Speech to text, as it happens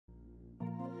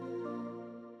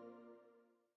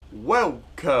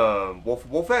Welcome,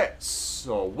 WolfTheWolfettes!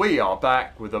 So we are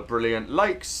back with a brilliant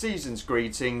late season's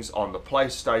greetings on the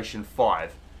PlayStation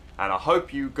 5. And I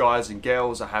hope you guys and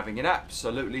girls are having an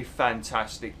absolutely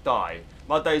fantastic day.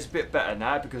 My day's a bit better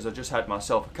now because I just had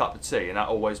myself a cup of tea and that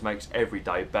always makes every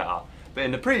day better. But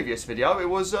in the previous video it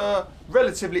was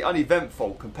relatively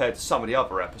uneventful compared to some of the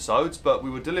other episodes, but we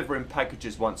were delivering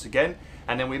packages once again,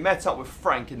 and then we met up with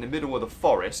Frank in the middle of the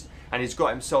forest and he's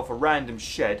got himself a random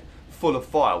shed full of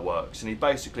fireworks, and he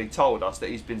basically told us that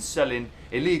he's been selling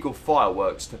illegal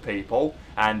fireworks to people,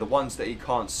 and the ones that he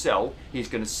can't sell he's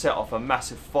going to set off a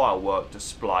massive firework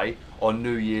display on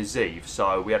New Year's Eve.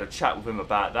 So we had a chat with him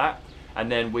about that,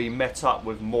 and then we met up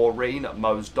with Maureen at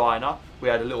Mo's Diner. We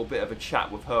had a little bit of a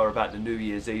chat with her about the New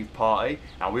Year's Eve party,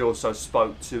 and we also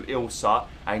spoke to Ilsa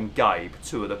and Gabe,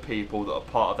 two of the people that are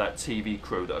part of that TV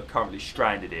crew that are currently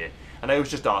stranded here. And they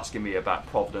was just asking me about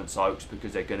Providence Oaks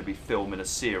because they're going to be filming a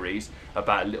series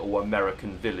about little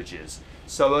American villages.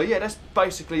 So yeah, that's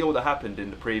basically all that happened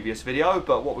in the previous video.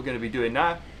 But what we're going to be doing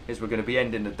now is we're going to be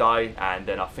ending the day, and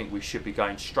then I think we should be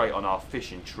going straight on our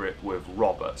fishing trip with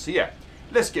Robert. So yeah,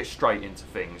 let's get straight into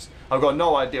things. I've got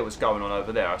no idea what's going on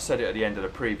over there. I said it at the end of the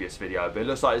previous video, but it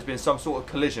looks like there's been some sort of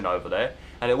collision over there,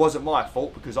 and it wasn't my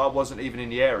fault because I wasn't even in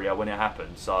the area when it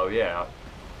happened. So yeah,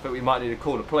 I think we might need to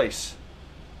call the police.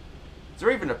 Is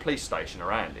there even a police station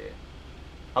around here?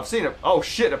 I've seen it. Oh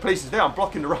shit, the police is there. I'm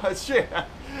blocking the road. Shit,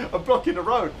 I'm blocking the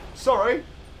road. Sorry.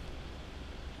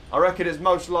 I reckon it's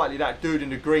most likely that dude in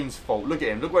the green's fault. Look at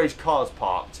him. Look where his car's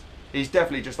parked. He's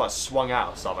definitely just like swung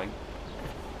out or something.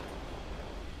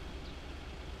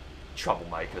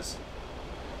 Troublemakers.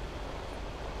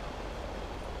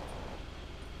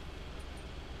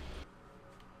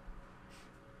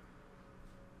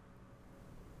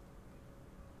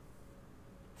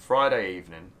 Friday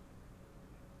evening.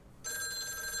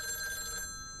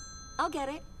 I'll get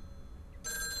it.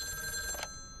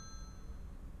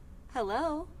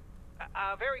 Hello?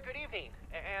 Very good evening.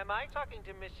 Am I talking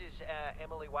to Mrs.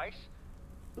 Emily Weiss?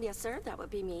 Yes, sir, that would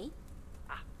be me.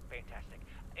 Ah, fantastic.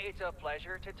 It's a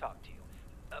pleasure to talk to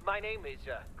you. My name is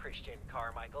Christian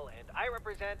Carmichael, and I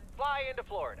represent Fly into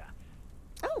Florida.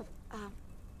 Oh,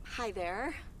 hi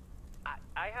there.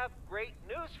 I have great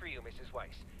news for you, Mrs.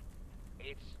 Weiss.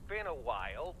 It's been a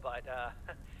while, but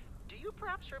do you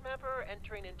perhaps remember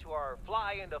entering into our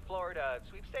Fly into Florida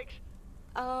sweepstakes?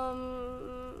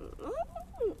 Now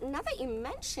that you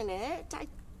mention it, I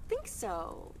think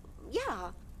so.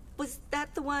 Yeah. Was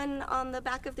that the one on the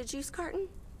back of the juice carton?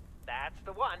 That's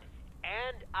the one.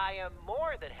 And I am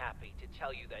more than happy to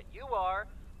tell you that you are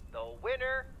the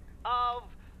winner of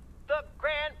the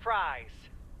grand prize.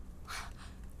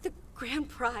 The grand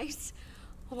prize?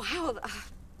 Wow,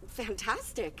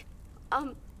 fantastic.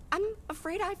 I'm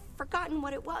afraid I've forgotten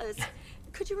what it was.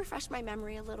 Could you refresh my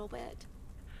memory a little bit?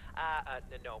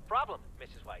 No problem,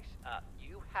 Mrs. Weiss.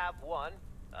 You have won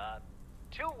a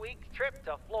 2-week trip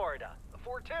to Florida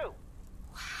for 2.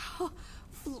 Wow,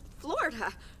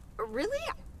 Florida? Really?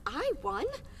 I won?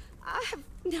 I have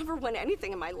never won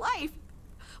anything in my life.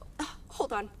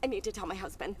 Hold on, I need to tell my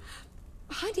husband.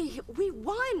 Honey, we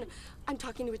won! I'm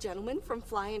talking to a gentleman from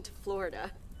Fly into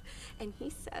Florida, and he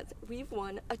says we've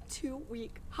won a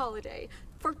 2-week holiday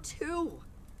for 2.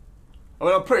 I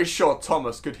mean, I'm pretty sure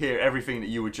Thomas could hear everything that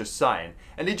you were just saying,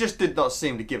 and he just did not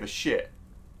seem to give a shit.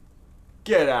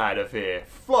 Get out of here.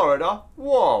 Florida?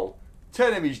 Whoa.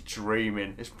 Tell him he's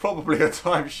dreaming. It's probably a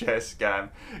timeshare scam.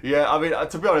 Yeah, I mean,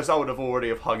 to be honest, I would have already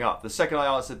have hung up. The second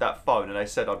I answered that phone and they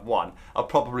said I'd won, I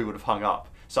probably would have hung up.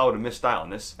 So I would have missed out on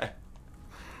this.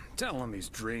 Tell him he's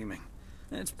dreaming.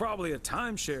 It's probably a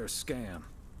timeshare scam.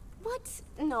 What?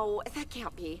 No, that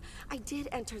can't be. I did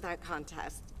enter that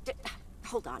contest.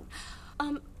 Hold on.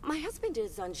 My husband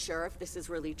is unsure if this is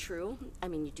really true. I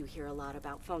mean, you do hear a lot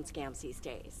about phone scams these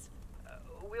days.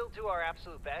 We'll do our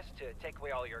absolute best to take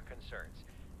away all your concerns.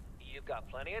 You've got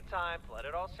plenty of time to let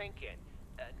it all sink in.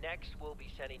 Next, we'll be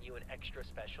sending you an extra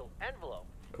special envelope.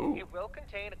 Ooh. It will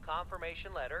contain a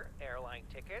confirmation letter, airline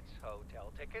tickets,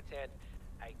 hotel tickets, and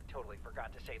I totally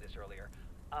forgot to say this earlier,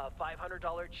 a $500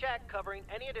 check covering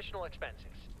any additional expenses.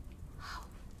 Oh,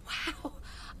 wow.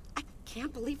 I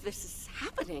can't believe this is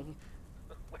happening.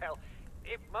 Well,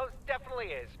 it most definitely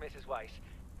is, Mrs. Weiss.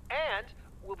 And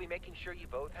we'll be making sure you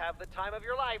both have the time of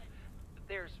your life.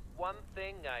 There's one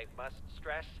thing I must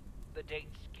stress. The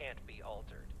dates can't be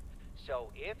altered.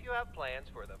 So if you have plans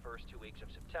for the first 2 weeks of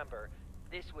September,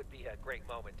 this would be a great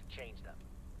moment to change them.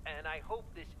 And I hope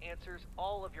this answers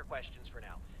all of your questions for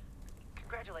now.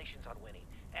 Congratulations on winning.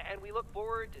 And we look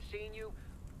forward to seeing you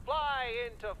fly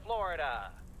into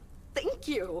Florida. Thank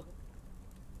you.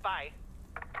 Bye.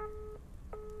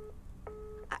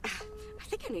 I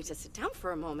think I need to sit down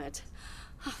for a moment.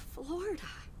 Florida.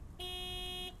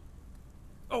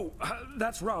 Oh,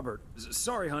 that's Robert.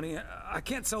 Sorry, honey. I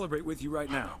can't celebrate with you right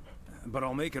now. But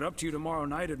I'll make it up to you tomorrow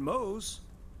night at Moe's.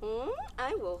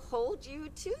 I will hold you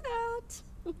to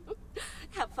that.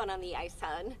 Have fun on the ice,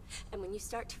 hon. And when you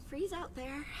start to freeze out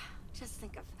there, just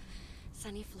think of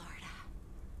sunny Florida.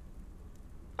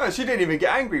 Oh, she didn't even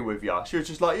get angry with you. She was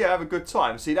just like, yeah, have a good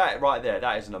time. See that right there?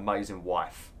 That is an amazing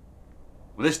wife.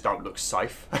 Well, this don't look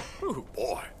safe. Ooh,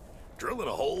 boy. Drilling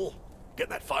a hole,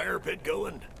 getting that fire pit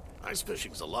going. Ice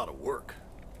fishing's a lot of work.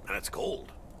 And it's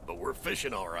cold, but we're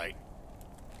fishing all right.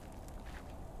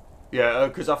 Yeah,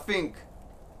 because I think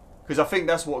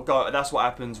that's what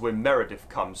happens when Meredith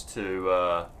comes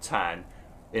to Tan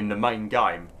in the main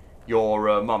game.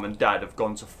 Your mum and dad have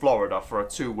gone to Florida for a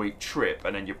 2-week trip,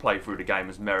 and then you play through the game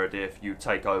as Meredith. You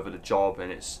take over the job,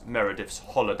 and it's Meredith's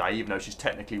holiday, even though she's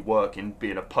technically working,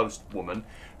 being a post woman.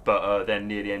 But then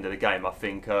near the end of the game, I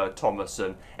think Thomas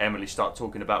and Emily start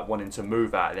talking about wanting to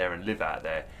move out there and live out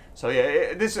there. So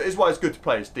yeah, this is why it's good to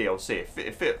play as DLC.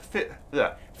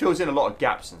 It fills in a lot of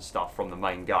gaps and stuff from the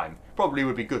main game. Probably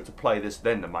would be good to play this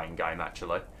then the main game,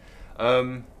 actually.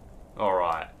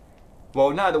 Alright.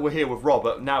 Well, now that we're here with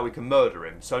Robert, now we can murder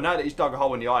him. So now that he's dug a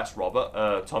hole in the ice,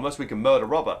 Thomas, we can murder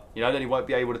Robert. You know, then he won't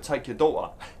be able to take your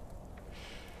daughter.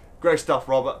 Great stuff,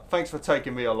 Robert. Thanks for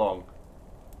taking me along.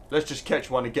 Let's just catch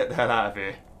one and get the hell out of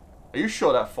here. Are you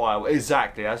sure that fire...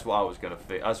 Exactly, that's what I was going to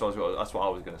think. That's what I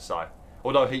was going to say.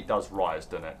 Although heat does rise,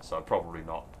 doesn't it? So probably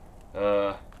not.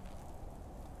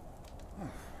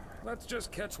 Let's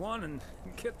just catch one and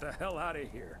get the hell out of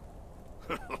here.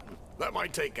 That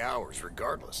might take hours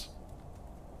regardless.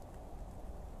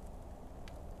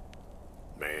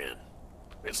 Man,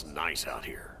 it's nice out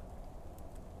here.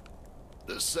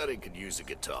 This setting could use a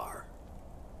guitar.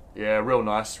 Yeah, real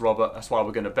nice, Robert. That's why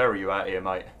we're going to bury you out here,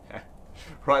 mate.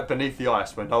 Right beneath the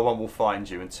ice where no one will find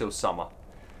you until summer.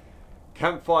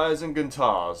 Campfires and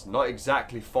guitars, not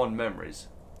exactly fond memories.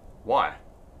 Why?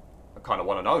 I kind of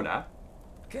want to know now.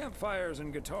 Campfires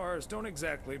and guitars don't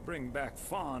exactly bring back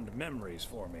fond memories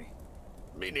for me.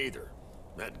 Me neither.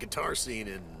 That guitar scene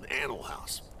in Animal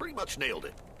House pretty much nailed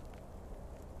it.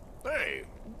 Hey,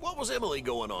 what was Emily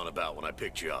going on about when I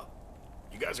picked you up?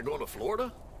 You guys are going to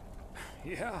Florida?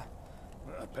 Yeah.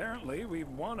 Apparently, we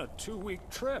won a 2-week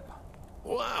trip.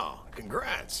 Wow,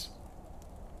 congrats.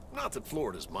 Not that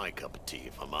Florida's my cup of tea,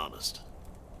 if I'm honest.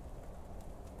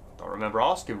 I don't remember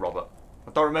asking Robert.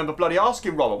 I don't remember bloody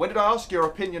asking Robert. When did I ask your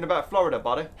opinion about Florida,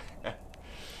 buddy?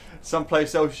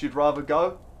 Someplace else you'd rather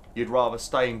go? You'd rather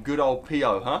stay in good old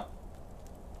PO, huh?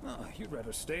 Oh, you'd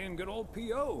rather stay in good old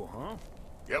PO, huh?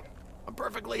 Yep. I'm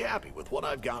perfectly happy with what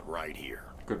I've got right here.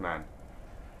 Good man.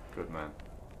 Good man.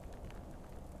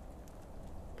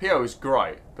 PO is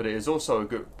great, but is it also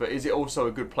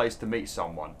a good place to meet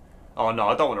someone? Oh no,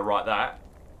 I don't want to write that.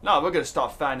 No, we're going to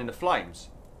start fanning the flames.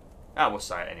 We'll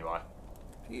say it anyway.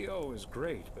 PO is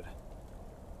great, but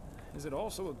is it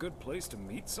also a good place to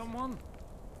meet someone?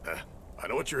 I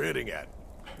know what you're hitting at.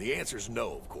 The answer's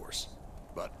no, of course.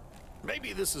 But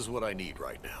maybe this is what I need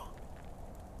right now.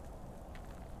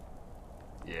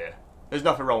 Yeah. There's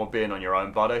nothing wrong with being on your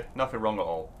own, buddy. Nothing wrong at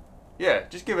all. Yeah,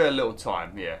 just give it a little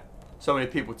time, yeah. So many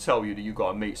people tell you that you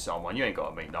got to meet someone. You ain't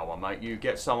got to meet no one, mate. You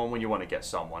get someone when you want to get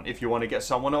someone. If you want to get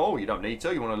someone at all, you don't need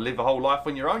to. You want to live a whole life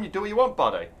on your own, you do what you want,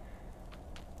 buddy.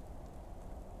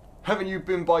 Haven't you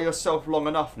been by yourself long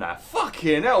enough now?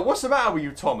 Fucking hell, what's the matter with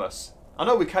you, Thomas? I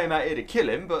know we came out here to kill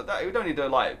him, but we don't need to,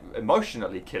 like,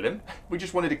 emotionally kill him. We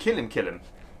just wanted to kill him.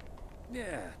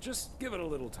 Yeah, just give it a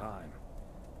little time.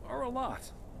 Or a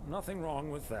lot. Nothing wrong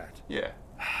with that. Yeah.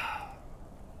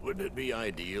 Wouldn't it be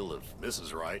ideal if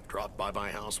Mrs. Wright dropped by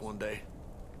my house one day?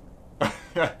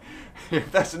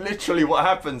 That's literally what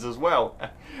happens as well.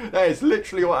 That is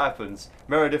literally what happens.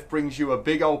 Meredith brings you a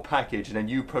big old package and then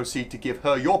you proceed to give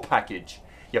her your package.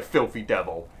 You filthy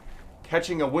devil.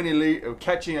 Catching a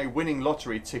winning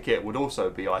lottery ticket would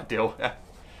also be ideal.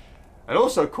 And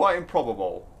also quite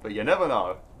improbable, but you never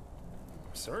know.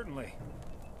 Certainly.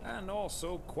 And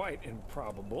also quite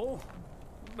improbable,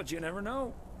 but you never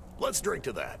know. Let's drink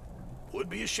to that. Would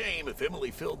be a shame if Emily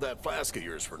filled that flask of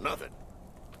yours for nothing.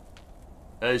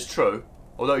 That is true.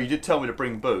 Although you did tell me to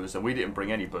bring booze, and we didn't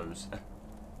bring any booze.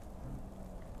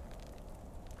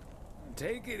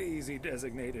 Take it easy,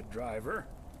 designated driver.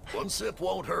 One sip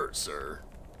won't hurt, sir.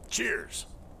 Cheers.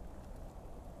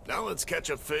 Now let's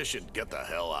catch a fish and get the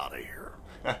hell out of here.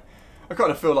 I kind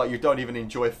of feel like you don't even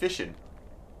enjoy fishing.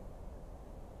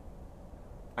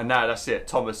 And now that's it.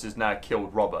 Thomas has now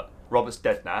killed Robert. Robert's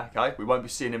dead now, okay? We won't be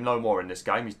seeing him no more in this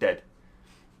game. He's dead.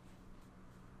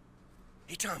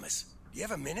 Hey, Thomas. You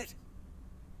have a minute?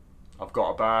 I've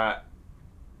got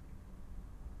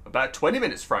about 20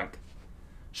 minutes, Frank.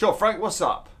 Sure, Frank, what's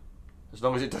up? As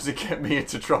long as it doesn't get me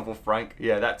into trouble, Frank.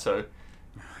 Yeah, that too.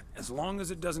 As long as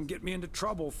it doesn't get me into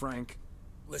trouble, Frank.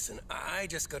 Listen, I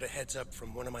just got a heads up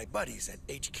from one of my buddies at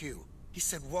HQ. He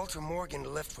said Walter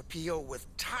Morgan left for PO with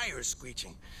tires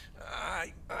screeching.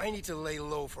 I need to lay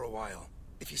low for a while.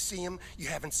 If you see him, you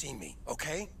haven't seen me,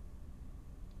 okay?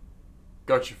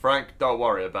 Gotcha, Frank. Don't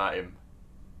worry about him.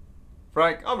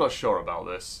 Frank, I'm not sure about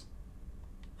this.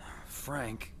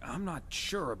 Frank, I'm not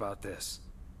sure about this.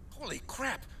 Holy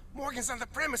crap! Morgan's on the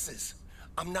premises!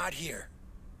 I'm not here.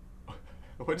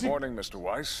 Morning, Mr.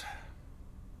 Weiss.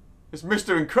 It's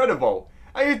Mr. Incredible.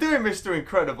 How you doing, Mr.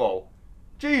 Incredible?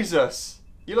 Jesus.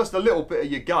 You lost a little bit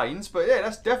of your gains, but yeah,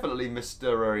 that's definitely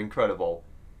Mr. Incredible.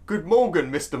 Good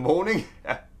morning, Mr. Morning.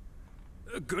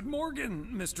 Good morning,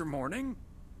 Mr. Morning.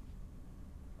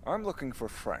 I'm looking for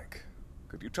Frank.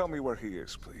 Could you tell me where he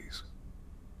is, please?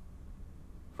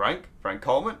 Frank? Frank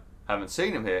Coleman? Haven't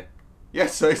seen him here.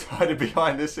 Yes, so he's hiding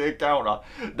behind this here counter.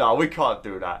 No, we can't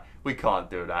do that. We can't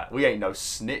do that. We ain't no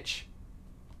snitch.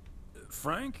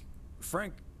 Frank?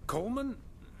 Frank Coleman?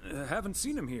 Haven't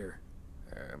seen him here.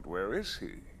 And where is he,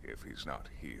 if he's not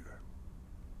here?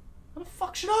 How the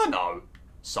fuck should I know?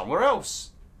 Somewhere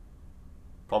else.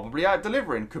 Probably out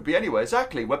delivering. Could be anywhere.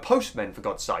 Exactly. We're postmen, for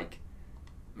God's sake.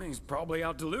 He's probably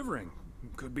out delivering.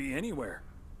 Could be anywhere.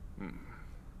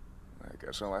 I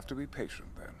guess I'll have to be patient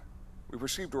then. We've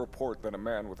received a report that a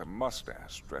man with a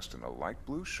mustache dressed in a light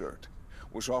blue shirt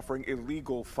was offering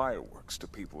illegal fireworks to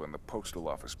people in the postal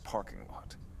office parking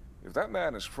lot. If that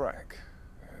man is Frank,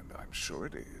 and I'm sure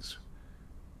it is,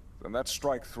 then that's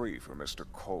strike 3 for Mr.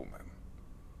 Coleman.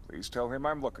 Please tell him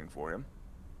I'm looking for him.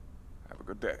 Have a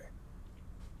good day.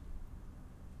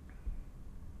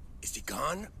 Is he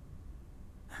gone?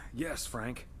 Yes,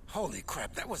 Frank. Holy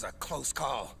crap, that was a close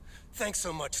call. Thanks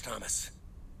so much, Thomas.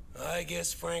 I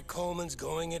guess Frank Coleman's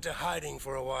going into hiding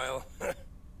for a while. You're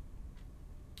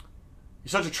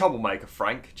such a troublemaker,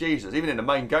 Frank. Jesus, even in the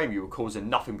main game you were causing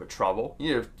nothing but trouble.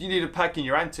 You need to pack in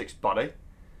your antics, buddy.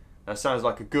 That sounds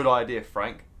like a good idea,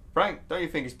 Frank. Frank, don't you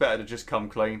think it's better to just come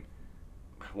clean?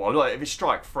 Well, look, if it's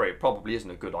strike 3, it probably isn't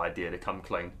a good idea to come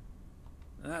clean.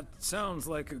 That sounds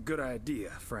like a good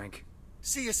idea, Frank.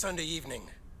 See you Sunday evening.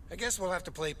 I guess we'll have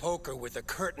to play poker with the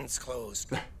curtains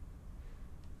closed.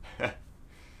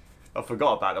 I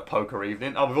forgot about the poker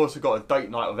evening. Oh, we've also got a date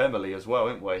night with Emily as well,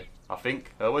 haven't we? I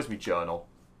think. Where's my journal?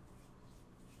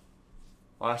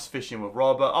 Ice fishing with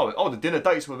Robert. Oh, the dinner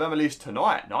dates with Emily's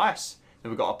tonight. Nice.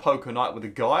 Then we've got a poker night with the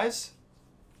guys.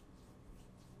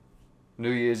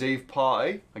 New Year's Eve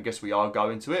party. I guess we are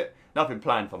going to it. Nothing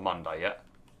planned for Monday yet.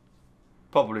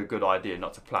 Probably a good idea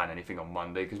not to plan anything on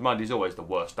Monday, because Monday's always the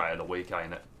worst day of the week,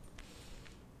 ain't it?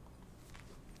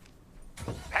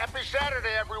 Happy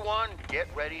Saturday, everyone. Get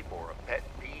ready for a pet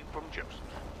peeve from Joseph.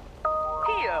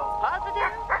 PO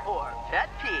positive or pet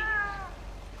peeves?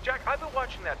 Jack, I've been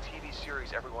watching that TV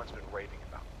series everyone's been raving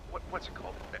about. What's it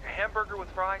called? A Hamburger with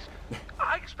Fries?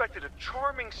 I expected a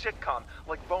charming sitcom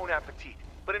like Bon Appetit,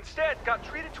 but instead got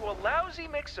treated to a lousy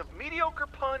mix of mediocre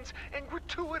puns and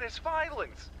gratuitous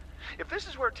violence. If this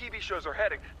is where TV shows are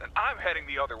heading, then I'm heading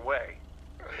the other way.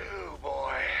 Oh,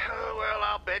 boy. Well,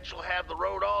 I'll bet you'll have the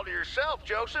road all to yourself,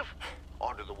 Joseph.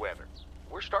 On to the weather.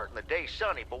 We're starting the day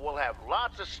sunny, but we'll have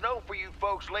lots of snow for you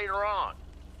folks later on.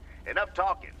 Enough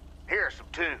talking. Here are some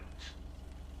tunes.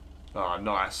 Ah,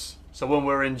 nice. So when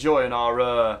we're enjoying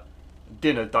our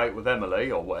dinner date with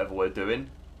Emily, or whatever we're doing,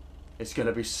 it's going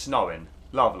to be snowing.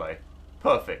 Lovely.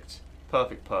 Perfect.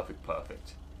 Perfect, perfect,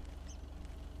 perfect.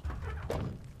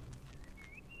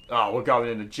 Oh, we're going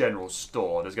in the general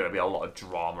store. There's going to be a lot of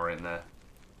drama in there.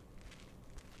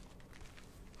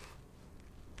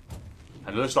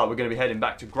 And it looks like we're going to be heading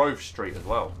back to Grove Street as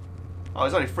well. Oh,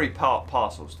 there's only 3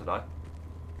 parcels today.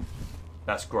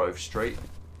 That's Grove Street.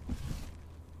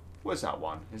 Where's that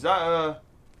one? Is that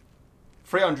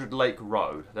 300 Lake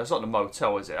Road? That's not the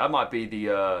motel, is it? That might be the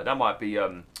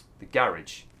the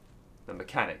garage, the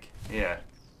mechanic. Yeah.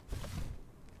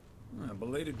 A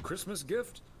belated Christmas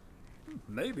gift?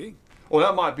 Maybe. Or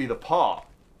that might be the part.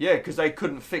 Yeah, because they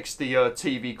couldn't fix the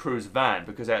TV crew's van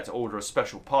because they had to order a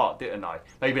special part, didn't they?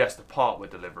 Maybe that's the part we're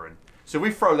delivering. So if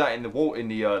we throw that in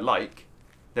the lake,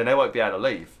 then they won't be able to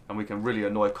leave, and we can really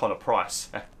annoy Connor Price.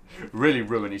 Really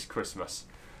ruin his Christmas.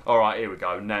 Alright, here we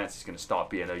go. Nancy's going to start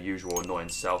being her usual annoying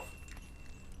self.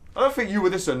 I don't think you were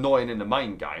this annoying in the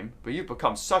main game, but you've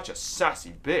become such a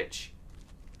sassy bitch.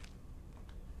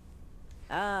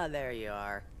 Ah, there you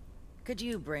are. Could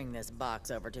you bring this box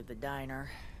over to the diner?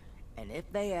 And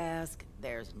if they ask,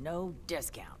 there's no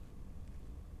discount.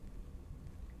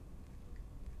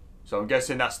 So I'm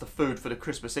guessing that's the food for the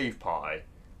Christmas Eve party.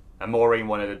 And Maureen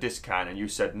wanted a discount and you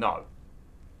said no.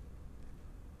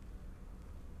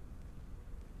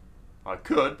 I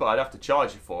could, but I'd have to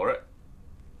charge you for it.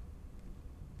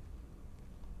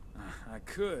 I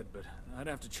could, but I'd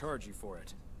have to charge you for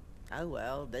it. Oh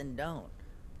well, then don't.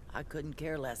 I couldn't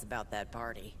care less about that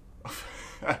party.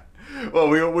 Well,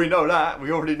 we know that. We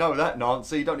already know that,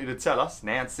 Nancy. You don't need to tell us,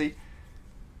 Nancy.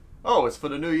 Oh, it's for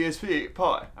the New Year's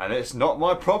party. And it's not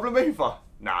my problem either.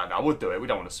 Nah, we'll do it. We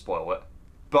don't want to spoil it.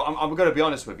 But I'm going to be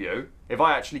honest with you. If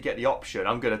I actually get the option,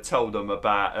 I'm going to tell them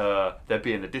about there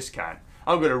being a discount.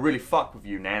 I'm going to really fuck with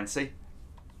you, Nancy.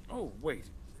 Oh, wait.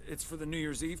 It's for the New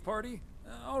Year's Eve party?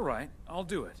 All right, I'll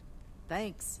do it.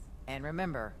 Thanks. And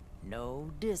remember, no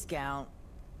discount.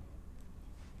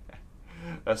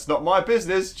 That's not my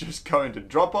business. Just going to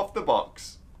drop off the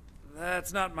box.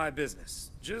 That's not my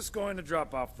business. Just going to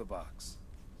drop off the box.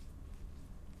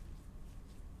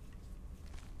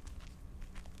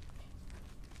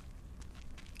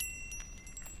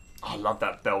 I love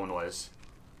that bell noise.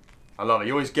 I love it.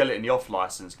 You always get it in the off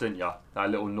license, didn't you? That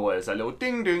little noise, that little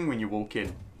ding ding when you walk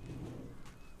in.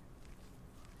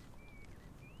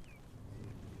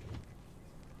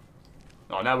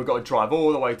 Oh, now we've got to drive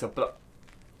all the way to...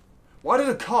 Why do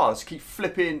the cars keep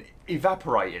flipping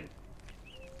evaporating?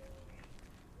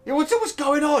 Yeah, what's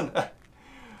going on?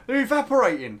 They're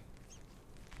evaporating.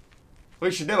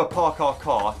 We should never park our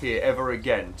car here ever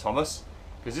again, Thomas.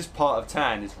 Because this part of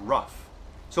town is rough.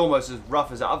 It's almost as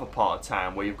rough as that other part of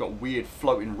town where you've got weird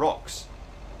floating rocks.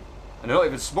 And they're not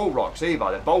even small rocks either,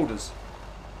 they're boulders.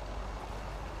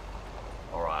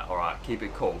 Alright, keep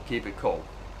it cool, keep it cool.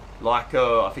 Like,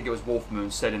 I think it was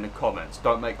Wolfmoon said in the comments,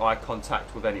 don't make eye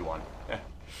contact with anyone.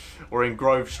 We're in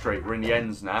Grove Street, we're in the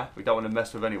ends now. We don't want to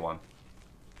mess with anyone.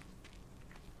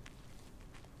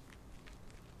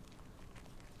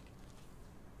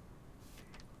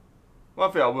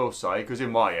 One thing I will say, because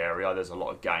in my area there's a lot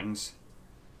of gangs.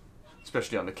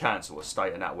 Especially on the council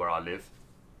estate and that where I live.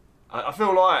 I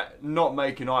feel like not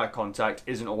making eye contact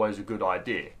isn't always a good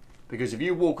idea. Because if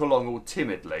you walk along all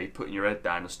timidly, putting your head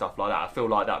down and stuff like that, I feel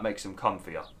like that makes them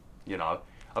comfier, you know.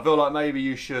 I feel like maybe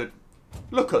you should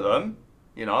look at them,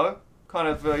 you know, kind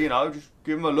of, you know, just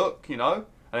give them a look, you know,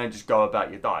 and then just go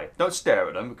about your day. Don't stare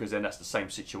at them, because then that's the same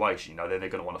situation, you know, then they're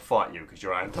going to want to fight you because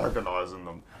you're antagonising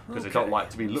them, because they don't like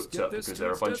to be looked at because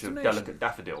they're a bunch of delicate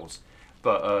daffodils.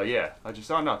 But, yeah, I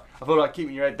don't know. I feel like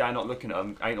keeping your head down, not looking at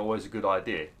them, ain't always a good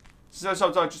idea. So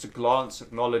sometimes just a glance,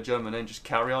 acknowledge them, and then just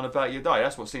carry on about your day.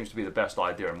 That's what seems to be the best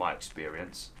idea in my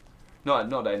experience. Not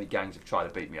that any gangs have tried to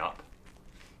beat me up.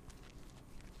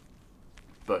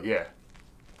 But yeah,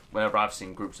 whenever I've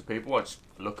seen groups of people, I just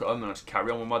look at them and I just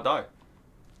carry on with my day.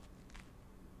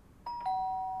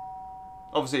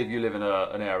 Obviously, if you live in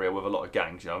an area with a lot of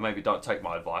gangs, you know, maybe don't take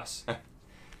my advice.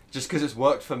 Just because it's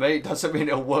worked for me doesn't mean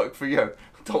it'll work for you.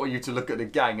 I don't want you to look at the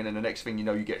gang and then the next thing you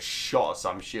know you get shot or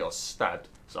some shit or stabbed.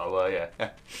 So, yeah.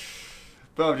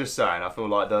 But I'm just saying, I feel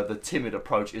like the timid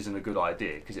approach isn't a good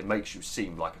idea because it makes you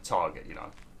seem like a target, you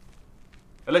know.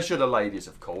 Unless you're the ladies,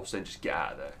 of course, then just get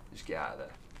out of there. Just get out of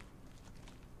there.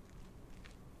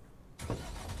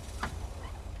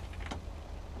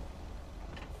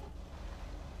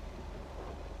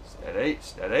 Steady,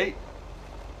 steady.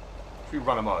 Should we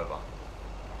run them over?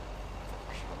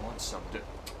 I want something.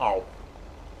 Oh.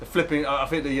 The flipping, I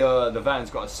think the van's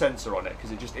got a sensor on it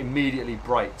because it just immediately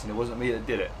braked and it wasn't me that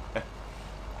did it.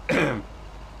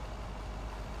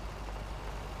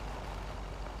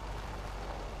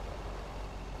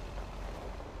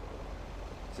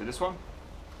 See this one?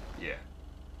 Yeah.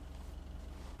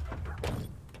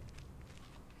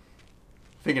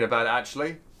 Thinking about it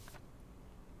actually.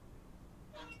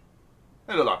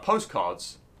 They look like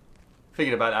postcards.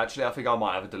 Thinking about it actually, I think I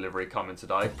might have a delivery coming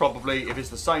today. Probably, if it's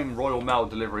the same Royal Mail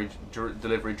delivery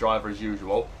driver as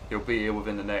usual, he'll be here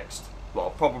within the next,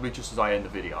 well, probably just as I end the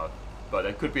video. But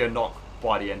there could be a knock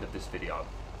by the end of this video.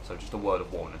 So just a word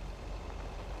of warning.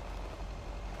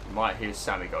 You might hear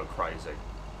Sammy go crazy.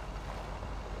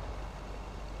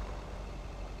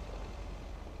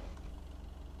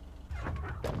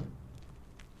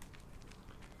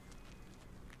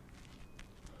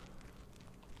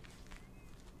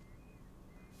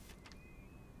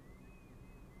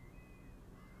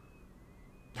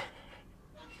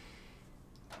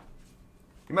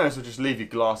 You may as well just leave your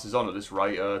glasses on at this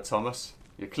rate, Thomas.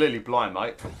 You're clearly blind,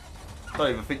 mate. I don't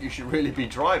even think you should really be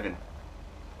driving.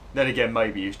 Then again,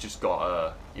 maybe he's just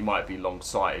got, he might be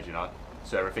long-sighted, you know.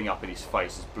 So everything up in his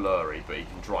face is blurry, but he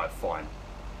can drive fine.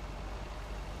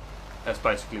 That's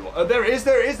basically what... Oh, there it is,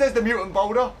 there's the mutant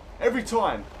boulder. Every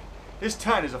time. This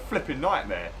town is a flipping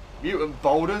nightmare. Mutant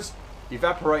boulders.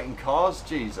 Evaporating cars?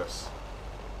 Jesus.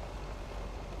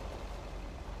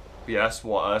 But yeah, that's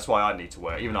why I need to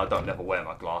wear it. Even though I don't never wear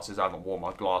my glasses. I haven't worn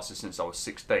my glasses since I was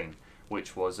 16.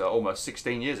 Which was almost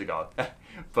 16 years ago.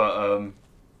 But,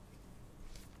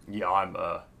 yeah,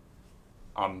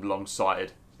 I'm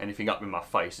long-sighted. Anything up in my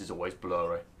face is always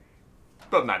blurry.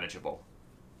 But manageable.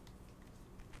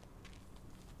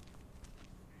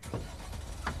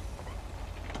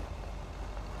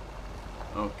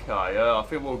 Okay, I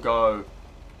think we'll go...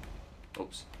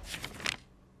 Oops.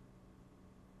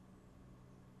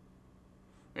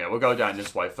 Yeah, we'll go down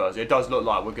this way first. It does look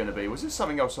like we're going to be... Was there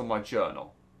something else on my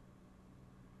journal?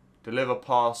 Deliver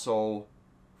parcel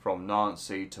from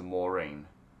Nancy to Maureen.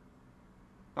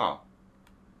 Oh.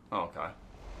 Okay. I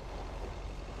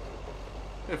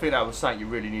didn't think that was something you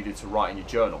really needed to write in your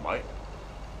journal, mate.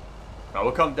 Now,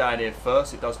 we'll come down here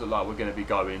first. It does look like we're going to be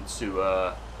going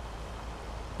to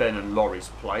Ben and Laurie's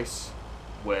place,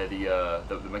 where the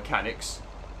mechanics,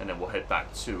 and then we'll head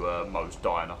back to Mo's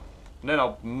diner. And then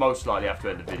I'll most likely have to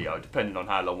end the video, depending on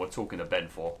how long we're talking to Ben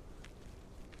for.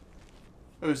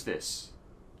 Who's this?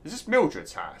 Is this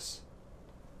Mildred's house?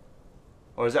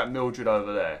 Or is that Mildred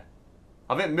over there?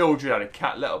 I think Mildred had a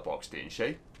cat letterbox, didn't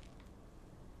she?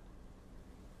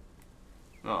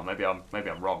 Oh, maybe I'm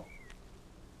wrong.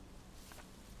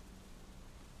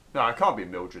 No, it can't be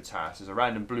Mildred's house. There's a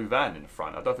random blue van in the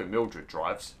front. I don't think Mildred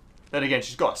drives. Then again,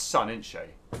 she's got a son, isn't she?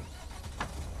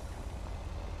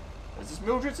 Is this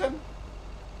Mildred's then?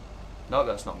 No,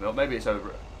 that's not Mildred. Maybe it's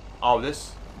over... Oh,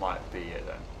 this might be it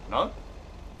then. No?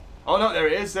 Oh, no, there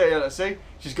it is. There, let's see.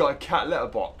 She's got a cat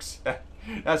letterbox.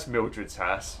 That's Mildred's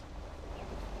house.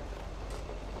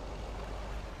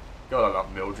 God, I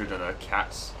love Mildred and her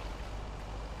cats.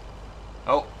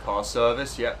 Oh, car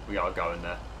service. Yep, we are going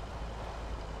there.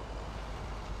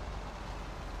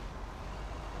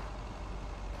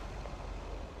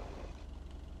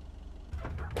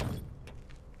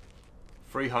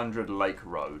 .300 Lake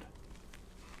Road.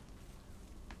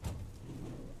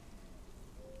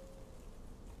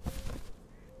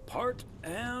 Part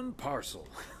and parcel.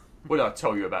 What did I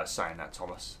tell you about saying that,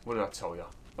 Thomas? What did I tell you?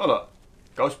 Oh look,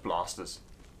 ghost blasters.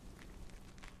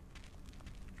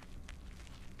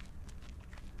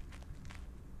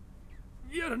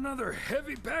 Yet another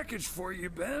heavy package for you,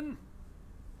 Ben.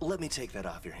 Let me take that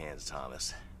off your hands,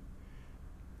 Thomas.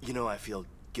 You know I feel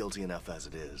guilty enough as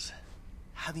it is.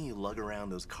 Having you lug around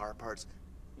those car parts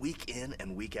week in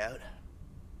and week out.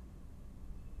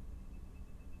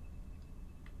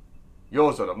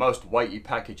 Yours are the most weighty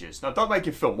packages. Now, don't make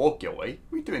him feel more guilty.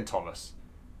 What are you doing, Thomas?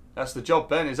 That's the job,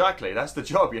 Ben. Exactly. That's the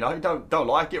job, you know. Don't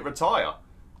like it, retire.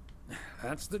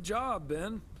 That's the job,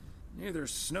 Ben. Neither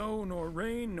snow nor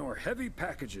rain nor heavy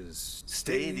packages.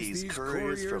 Stay these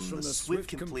couriers from the swift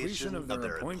completion of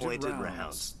their appointed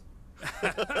rounds.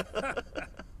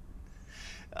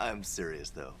 I'm serious,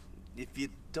 though. If you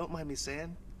don't mind me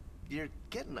saying, you're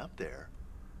getting up there.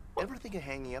 Ever think of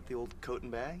hanging up the old coat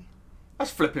and bag?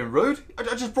 That's flipping rude. I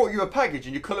just brought you a package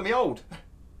and you're calling me old.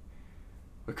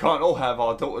 We can't all have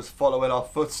our daughters following our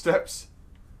footsteps.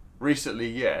 Recently,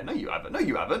 yeah. No, you haven't. No,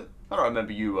 you haven't. I don't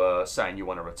remember you saying you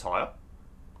want to retire.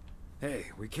 Hey,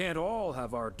 we can't all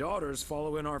have our daughters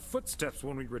follow in our footsteps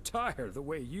when we retire the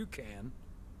way you can.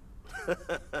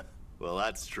 Well,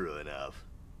 that's true enough.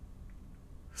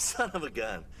 Son of a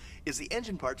gun. Is the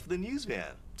engine parts for the news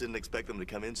van. Didn't expect them to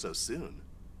come in so soon.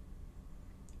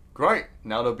 Great.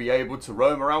 Now they'll be able to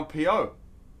roam around PO.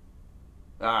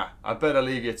 Ah, I better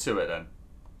leave you to it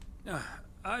then.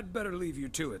 I'd better leave you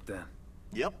to it then.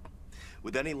 Yep.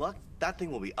 With any luck, that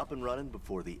thing will be up and running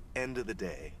before the end of the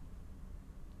day.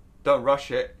 Don't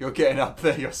rush it. You're getting up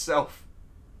there yourself.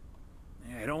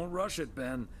 Hey, don't rush it,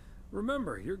 Ben.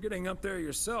 Remember, you're getting up there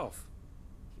yourself.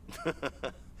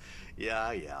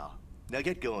 Yeah. Now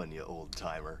get going, you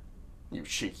old-timer. You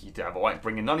cheeky devil. I ain't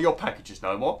bringing none of your packages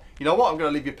no more. You know what? I'm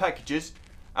going to leave your packages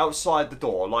outside the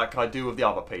door like I do with the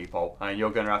other people. And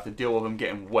you're going to have to deal with them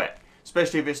getting wet.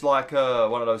 Especially if it's like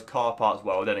one of those car parts.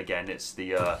 Well, then again, it's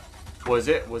the... was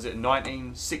it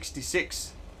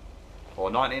 1966? Or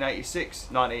 1986?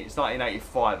 It's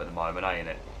 1985 at the moment, ain't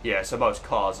it? Yeah, so most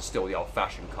cars are still the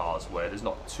old-fashioned cars where there's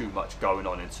not too much going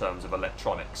on in terms of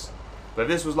electronics. But if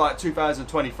this was like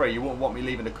 2023, you wouldn't want me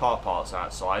leaving the car parts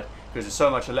outside because there's so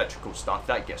much electrical stuff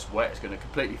that gets wet, it's going to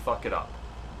completely fuck it up.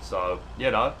 So, you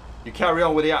know, you carry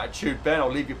on with the attitude, Ben, I'll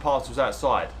leave your parcels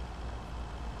outside.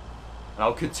 And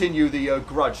I'll continue the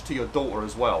grudge to your daughter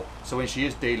as well. So when she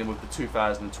is dealing with the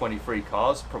 2023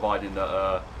 cars, providing that,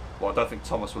 well, I don't think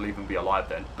Thomas will even be alive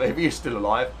then. But if he is still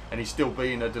alive and he's still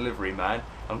being a delivery man,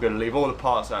 I'm going to leave all the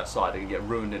parts outside. They can get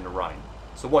ruined in the rain.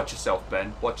 So watch yourself,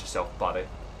 Ben. Watch yourself, buddy.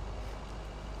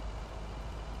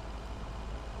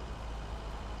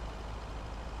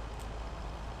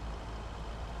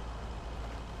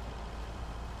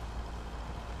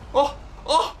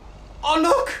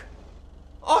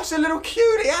 it's a little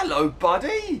cutie. Hello,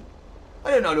 buddy.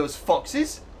 I didn't know there was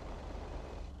foxes.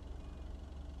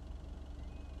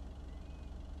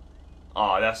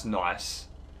 Oh, that's nice.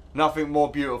 Nothing more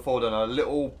beautiful than a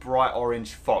little bright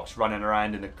orange fox running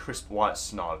around in the crisp white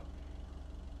snow.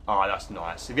 Ah, that's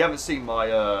nice. If you haven't seen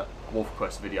my Wolf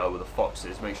Quest video with the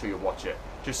foxes, make sure you watch it.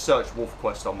 Just search Wolf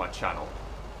Quest on my channel.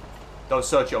 Don't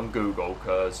search it on Google,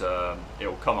 because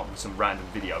it'll come up with some random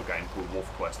video game called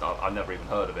Wolf Quest. I've never even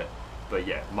heard of it. But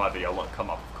yeah, my video won't come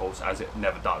up, of course, as it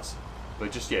never does.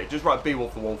 But just, yeah, just write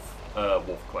BwolfTheWolf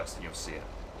Wolf Quest and you'll see it.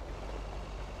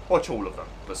 Watch all of them,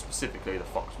 but specifically the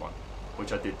fox one,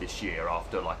 which I did this year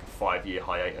after like a 5-year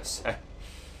hiatus.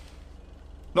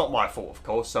 Not my fault, of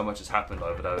course. So much has happened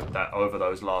over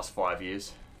those last 5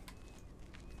 years.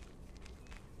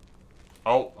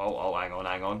 Oh, hang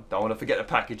on. Don't want to forget the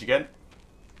package again.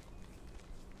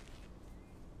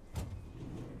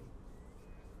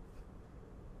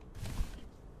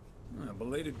 A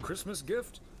belated Christmas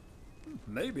gift?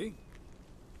 Maybe.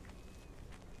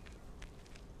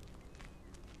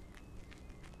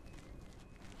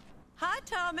 Hi,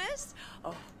 Thomas.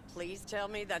 Oh, please tell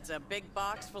me that's a big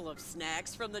box full of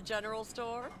snacks from the general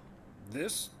store?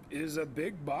 This is a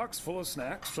big box full of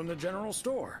snacks from the general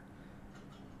store.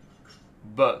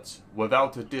 But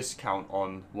without a discount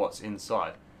on what's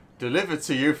inside. Delivered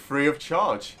to you free of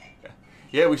charge.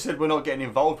 Yeah, we said we're not getting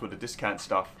involved with the discount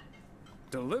stuff.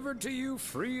 Delivered to you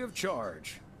free of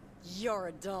charge. You're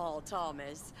a doll,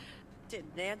 Thomas. Did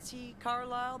Nancy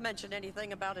Carlisle mention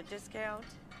anything about a discount?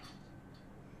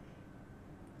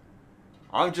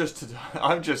 I'm just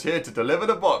here to deliver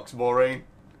the box, Maureen.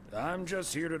 I'm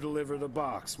just here to deliver the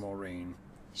box, Maureen.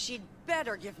 She'd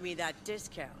better give me that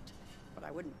discount. But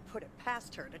I wouldn't put it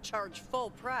past her to charge full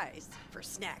price for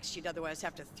snacks she'd otherwise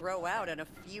have to throw out in a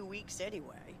few weeks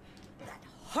anyway. That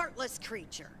heartless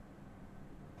creature.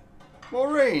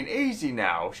 Maureen, easy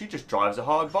now. She just drives a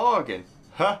hard bargain.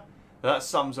 Huh? That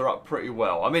sums her up pretty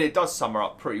well. I mean, it does sum her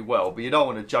up pretty well, but you don't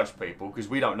want to judge people because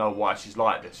we don't know why she's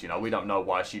like this, you know. We don't know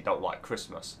why she don't like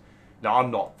Christmas. Now, I'm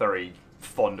not very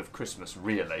fond of Christmas,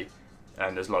 really,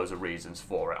 and there's loads of reasons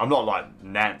for it. I'm not like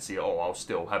Nancy at all. I'll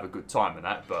still have a good time in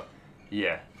that, but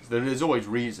yeah, there's always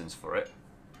reasons for it.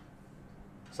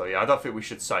 So yeah, I don't think we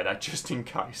should say that just in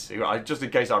case. Just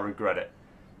in case I regret it.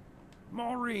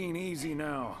 Maureen, easy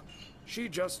now. She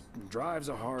just drives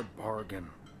a hard bargain.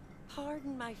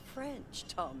 Pardon my French,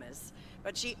 Thomas,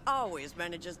 but she always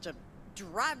manages to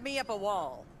drive me up a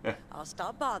wall. I'll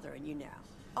stop bothering you now.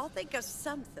 I'll think of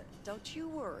something, don't you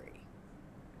worry.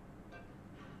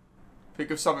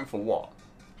 Think of something for what?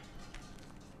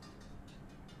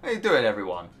 How you doing,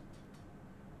 everyone?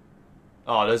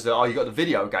 Oh, you got the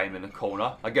video game in the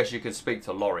corner. I guess you can speak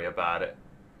to Laurie about it.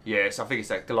 Yes, I think it's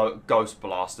that Ghost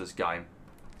Blasters game.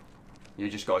 You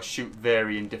just got to shoot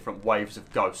varying different waves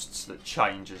of ghosts that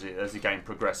change as the game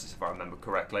progresses, if I remember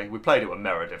correctly. We played it with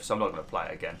Meredith, so I'm not going to play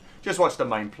it again. Just watch the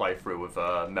main playthrough with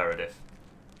Meredith.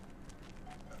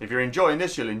 If you're enjoying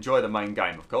this, you'll enjoy the main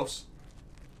game, of course.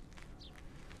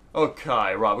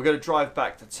 Okay, right, we're going to drive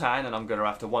back to town, and I'm going to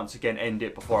have to once again end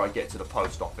it before I get to the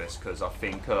post office, because I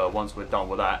think once we're done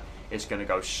with that, it's going to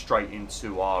go straight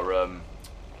into our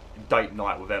date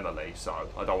night with Emily, so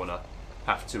I don't want to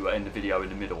have to end the video in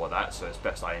the middle of that, so it's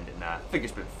best I end it now. I think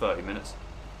it's been 30 minutes,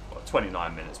 well,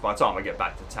 29 minutes. By the time I get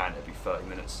back to town, it'll be 30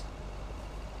 minutes.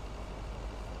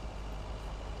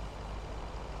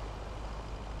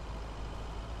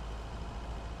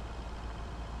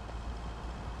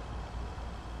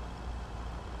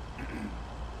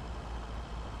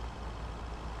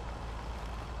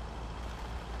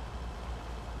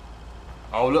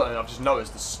 Oh look, I've just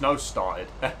noticed the snow started.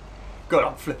 God,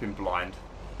 I'm flipping blind.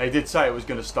 They did say it was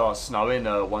going to start snowing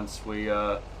once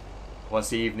the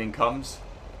evening comes.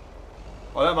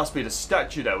 Oh, that must be the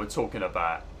statue they were talking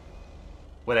about.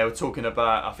 When they were talking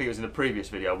about, I think it was in the previous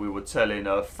video, we were telling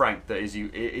Frank that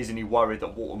isn't he worried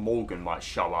that Walter Morgan might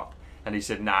show up? And he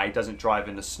said, nah, he doesn't drive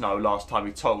in the snow. Last time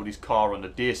he totaled his car on the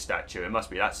deer statue. It must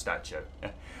be that statue.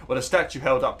 Well, the statue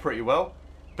held up pretty well.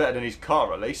 Better than his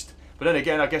car, at least. But then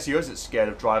again, I guess he wasn't scared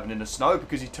of driving in the snow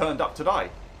because he turned up today.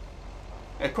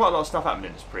 Yeah, quite a lot of stuff happened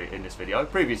in this video.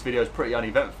 The previous video is pretty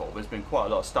uneventful, but there's been quite a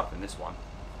lot of stuff in this one.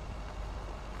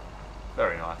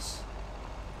 Very nice.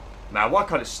 Man, why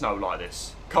can't it snow like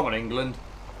this? Come on, England.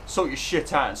 Sort your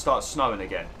shit out and start snowing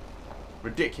again.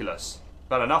 Ridiculous.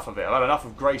 I've had enough of it. I've had enough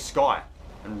of grey sky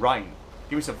and rain.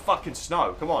 Give me some fucking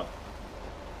snow. Come on.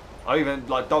 I even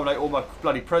like donate all my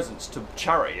bloody presents to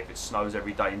charity if it snows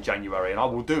every day in January, and I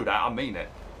will do that. I mean it.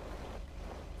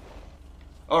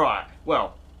 Alright,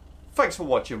 well, thanks for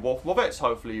watching, WolfTheWolf.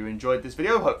 Hopefully you enjoyed this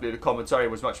video. Hopefully the commentary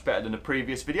was much better than the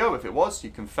previous video. If it was, you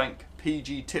can thank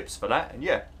PG Tips for that. And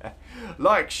yeah,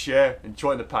 like, share, and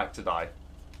join the pack today.